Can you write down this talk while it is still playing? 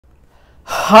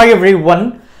Hi everyone.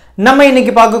 நம்ம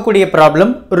இன்னைக்கு பார்க்கக்கூடிய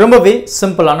ப்ராப்ளம் ரொம்பவே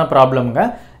சிம்பிளான ப்ராப்ளம்ங்க.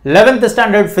 11th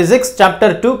standard physics chapter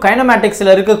 2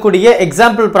 kinematicsல இருக்கக்கூடிய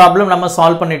எக்ஸாம்பிள் ப்ராப்ளம் நம்ம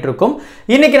சால்வ் பண்ணிட்டு இருக்கோம்.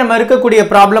 இன்னைக்கு நம்ம இருக்கக்கூடிய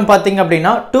ப்ராப்ளம் பாத்தீங்க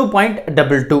அப்படினா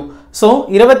 2.22. சோ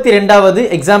 22வது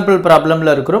எக்ஸாம்பிள்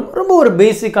ப்ராப்ளம்ல இருக்கிறோம். ரொம்ப ஒரு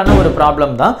பேசிக்கான ஒரு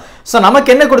ப்ராப்ளம் தான். சோ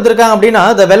நமக்கு என்ன கொடுத்திருக்காங்க அப்படினா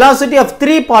the velocity of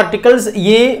three particles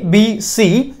A, B, C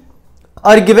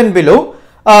are given below.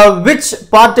 Which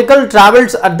particle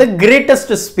travels at the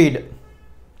greatest speed?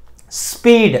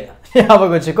 Speed.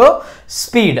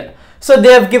 Speed. So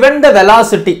they have given the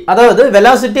velocity. That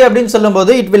velocity அப்படினு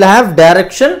சொல்லும்போது it will have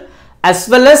direction as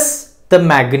well as the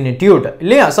magnitude.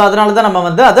 இல்லையா? So அதனால தான் நம்ம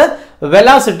வந்து அத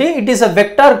velocity it is a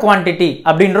vector quantity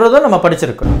அப்படின்றத நம்ம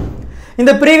படிச்சிருக்கோம்.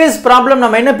 இந்த previous problem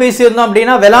நம்ம என்ன பேசியிருந்தோம்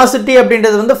அப்படினா velocity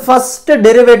அப்படின்றது வந்து first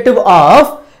derivative of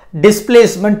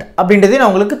displacement அப்படின்றதை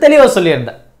நான் உங்களுக்கு தெளிவா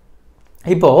சொல்லியிருந்தேன்.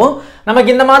 இப்போ நமக்கு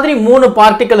இந்த மாதிரி மூணு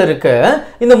பார்ட்டிகிள் இருக்கு.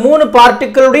 இந்த மூணு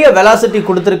பார்ட்டிகிளுடைய velocity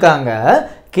கொடுத்திருக்காங்க.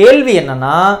 கேள்வி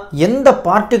என்னன்னா எந்த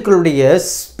பார்ட்டிகிளுடைய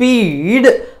ஸ்பீட்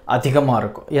அதிகமா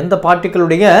இருக்கும்? எந்த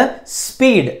பார்ட்டிகிளுடைய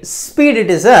speed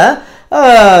it is a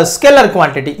scalar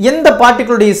quantity. எந்த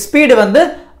பார்ட்டிகிளுடைய ஸ்பீட் வந்து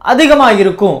அதிகமா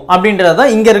இருக்கும் அப்படின்றது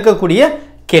தான் இங்க இருக்கக்கூடிய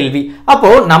கேள்வி.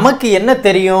 அப்போ நமக்கு என்ன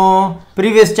தெரியும்?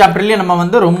 previous chapterலயே நம்ம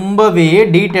வந்து ரொம்பவே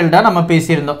டீடைல்டா நம்ம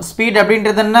பேசியிருந்தோம். ஸ்பீட்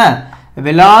அப்படின்றது என்ன?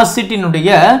 velocity னுடைய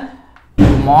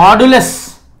மாடுலஸ்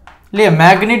இல்லையா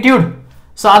மேக்னிட்யூட்.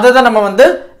 சோ அதை தான் நம்ம வந்து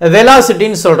velocity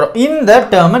ன்னு சொல்றோம். இந்த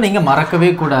டேர்மை நீங்க மறக்கவே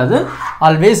கூடாது.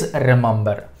 Always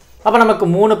remember. அப்ப நமக்கு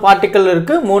மூணு பார்ட்டிகிள்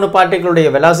இருக்கு. மூணு பார்ட்டிகிளுடைய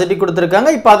velocity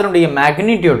கொடுத்திருக்காங்க. இப்போ அதனுடைய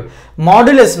மேக்னிட்யூட்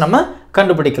மாடுலஸ் நம்ம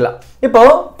கண்டுபிடிக்கலாம். இப்போ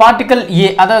பார்ட்டிகிள் A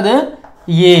அதாவது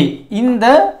A இந்த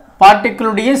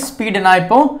பார்ட்டிகிளுடைய ஸ்பீட் நான்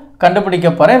இப்போ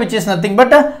கண்டுபிடிக்க போறேன் which is nothing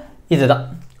but இதுதான்.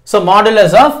 So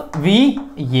modulus of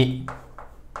VA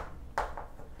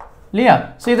இல்லையா?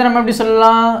 சோ இத நம்ம எப்படி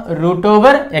சொல்லலாம்? root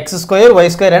over x square y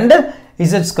square and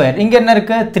z square. இங்க என்ன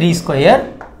இருக்கு? 3 square.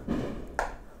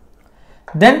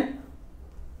 Then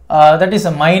that is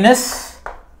a minus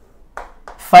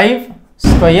 5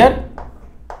 square.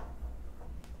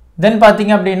 Then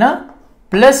பாத்தீங்க அப்படினா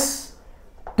plus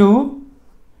 2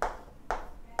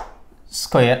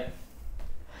 square.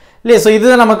 இல்லையா? சோ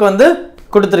இது நமக்கு வந்து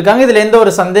கொடுத்திருக்காங்க. இதுல எந்த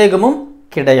ஒரு சந்தேகமும்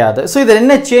கிடையாது. சோ இதுல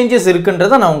என்ன சேஞ்சஸ்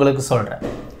இருக்குன்றதை நான் உங்களுக்கு சொல்றேன்.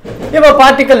 இப்போ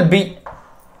பார்ட்டிகிள் B.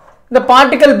 இந்த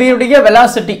பார்ட்டிகிள் B உடைய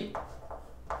velocity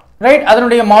ரைட்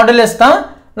அதனுடைய மாடுலஸ் தான்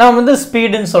நாம வந்து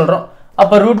ஸ்பீட் ன்னு சொல்றோம்.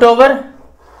 அப்ப root over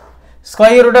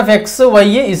square root of x y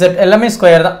z எல்லாமே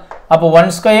ஸ்கொயர் தான். அப்ப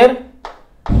 1 square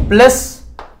plus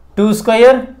 2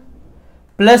 square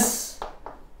plus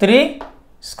 3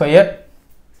 square.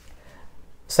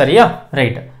 சரியா?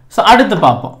 ரைட். சோ அடுத்து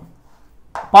பாப்போம்.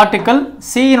 பார்ட்டிகிள்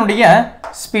C னுடைய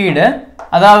ஸ்பீட்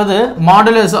அதாவது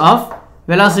modulus of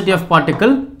velocity of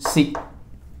particle C.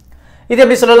 இது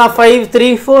எப்படி சொல்லலாம்? 5 3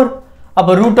 4. அப்ப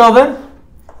root over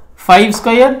 5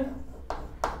 square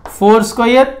 4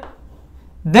 square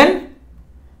then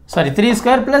sorry 3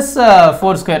 square plus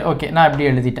 4 square. Okay நான் இப்படி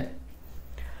எழுதிட்டேன்.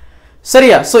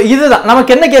 சரியா? சோ இதுதான்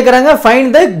நமக்கு என்ன கேக்குறாங்க? find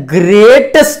the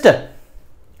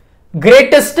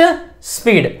greatest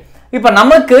speed. இப்போ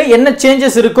நமக்கு என்ன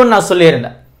சேஞ்சஸ் இருக்குன்னு நான்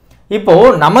சொல்லியிருந்தேன். இப்போ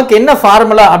நமக்கு என்ன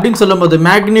ஃபார்முலா அப்படின்னு சொல்லும்போது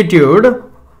மேக்னிட்யூட்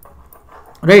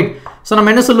ரைட். சோ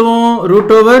நம்ம என்ன சொல்லுவோம்? root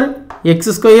over x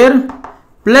square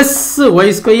plus y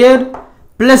square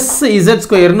plus z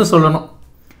square ன்னு சொல்லணும்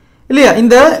இல்லையா?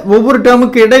 இந்த ஒவ்வொரு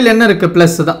டேர்முக்கு இடையில என்ன இருக்கு?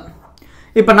 பிளஸ் தான்.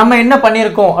 இப்போ நம்ம என்ன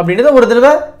பண்ணியிருக்கோம் அப்படின்றத ஒரு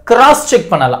தடவை கிராஸ் செக்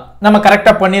பண்ணலாம். நம்ம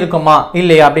கரெக்டா பண்ணியிருக்கோமா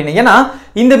இல்லையா அப்படின்னு. ஏன்னா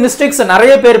இந்த மிஸ்டேக்ஸ்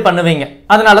நிறைய பேர் பண்ணுவீங்க.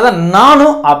 அதனால தான்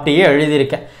நானும் அப்படியே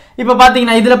எழுதியிருக்கேன். இப்போ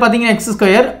பாத்தீங்கன்னா இதுல பாத்தீங்கன்னா x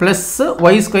square plus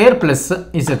y square plus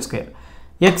z square.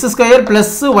 x square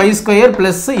plus y square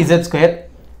plus z square.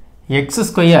 x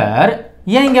square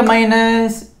ஏன் இங்க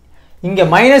மைனஸ்? இங்க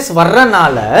மைனஸ்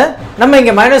வர்றனால நம்ம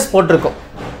இங்க மைனஸ் போட்டுருக்கோம்.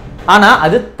 ஆனா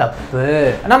அது தப்பு.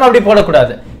 நம்ம அப்படி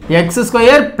போடக்கூடாது. x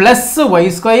square plus y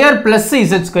square plus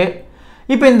z square.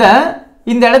 இப்போ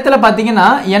இந்த இடத்துல பாத்தீங்கன்னா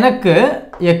எனக்கு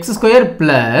x square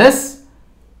plus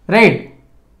right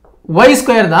y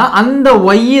square தான். அந்த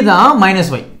y தான்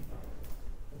மைனஸ் y.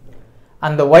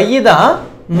 அந்த y தான்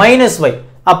மைனஸ் y.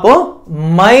 அப்போ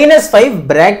 -5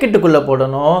 பிராக்கெட்டுக்குள்ள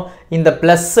போடணும். இந்த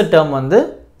பிளஸ் டேர்ம் வந்து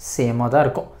சேமா தான்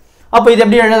இருக்கும். அப்போ இது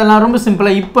எப்படி எழுதலாம்? ரொம்ப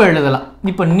சிம்பிளா இப்போ எழுதலாம்.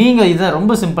 இப்போ நீங்க இத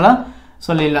ரொம்ப சிம்பிளா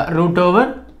சொல்லிடலாம். root over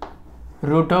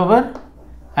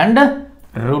and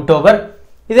root over.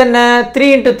 இது என்ன? 3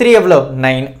 into 3 எவ்வளவு?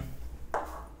 9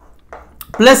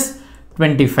 plus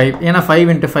 25. ஏன்னா 5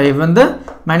 into 5 வந்து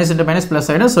minus into minus plus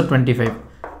ஆயிடும். so 25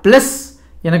 plus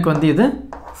எனக்கு வந்து இது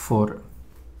 4.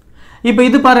 இப்போ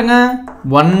இது பாருங்க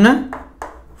 1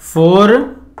 4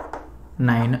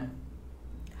 9.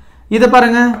 இது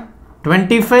பாருங்க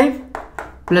 25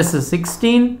 plus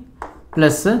 16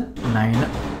 plus 9.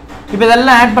 இப்போ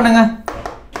இதெல்லாம் ஆட் பண்ணுங்க.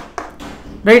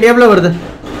 ரைட், எவ்வளோ வருது?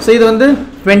 ஸோ இது வந்து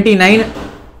 29.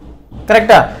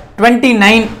 கரெக்டா?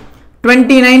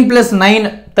 29 plus 9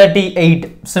 38.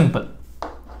 சிம்பிள்.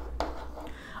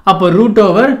 அப்போ ரூட்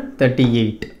ஓவர்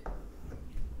 38.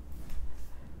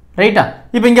 ரைட்டா?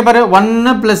 இப்போ இங்கே பாரு,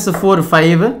 1 plus 4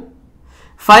 5,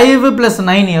 5 plus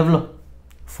 9 எவ்வளோ?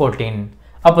 14.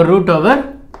 அப்போ ரூட் ஓவர்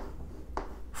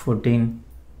 14.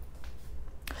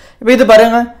 இப்போ இது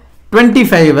பாருங்க,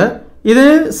 25, இது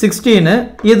 16,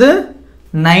 இது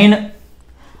 9.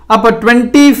 அப்போ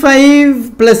 25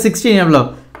 plus 16 எவ்வளோ?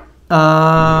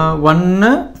 1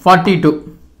 42.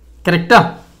 கரெக்டா?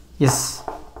 எஸ்.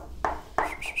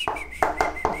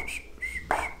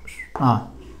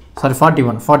 சாரி,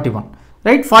 41.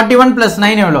 ரைட், 41 plus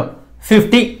 9 எவ்வளோ?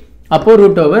 50. அப்போ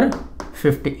ரூட் ஓவர்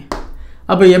 50.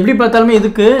 அப்போ எப்படி பார்த்தாலுமே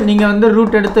இதுக்கு நீங்கள் வந்து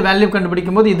ரூட் எடுத்து வேல்யூ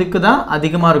கண்டுபிடிக்கும் போது இதுக்கு தான்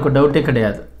அதிகமாக இருக்கும், டவுட்டே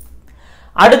கிடையாது.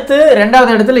 அடுத்து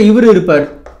ரெண்டாவது இடத்துல இவர் இருப்பார்,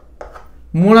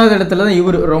 மூணாவது இடத்துல தான்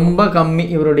இவர் ரொம்ப கம்மி,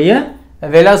 இவருடைய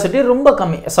வெலாசிட்டி ரொம்ப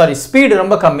கம்மி, சாரி ஸ்பீடு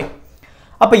ரொம்ப கம்மி.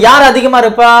 அப்போ யார் அதிகமாக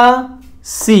இருப்பா?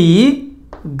 C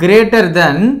greater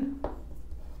than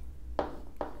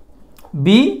B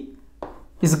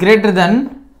is greater than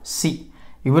C.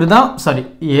 இவர் தான், சாரி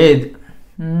ஏ, இது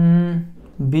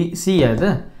பி, சி அது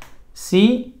சி,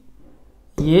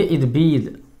 ஏ இது பி,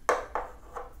 இது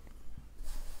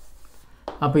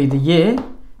அப்போ இது ஏ,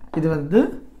 இது வந்து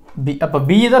பி. அப்போ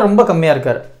பி தான் ரொம்ப கம்மியாக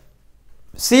இருக்கார்.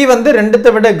 சி வந்து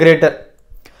ரெண்டுத்தை விட கிரேட்டர்,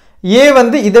 ஏ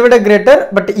வந்து இதை விட கிரேட்டர்,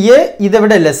 பட் ஏ இதை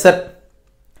விட லெஸ்ஸர்.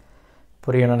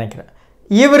 புரியும்னு நினைக்கிறேன்.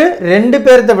 இவர் ரெண்டு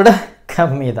பேர்த்தை விட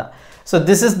கம்மி தான். So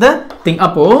this is the thing.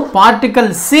 அப்போ particle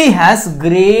C has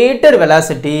greater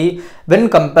velocity when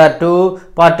compared to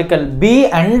particle B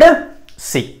and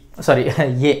C. Sorry,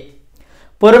 A.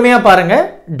 பொறுமையா பாருங்க.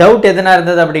 டவுட் எதனா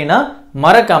இருந்தது அப்படின்னா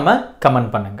மறக்காம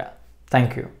கமெண்ட் பண்ணுங்க.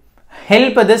 Thank you.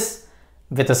 Help this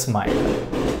with a smile.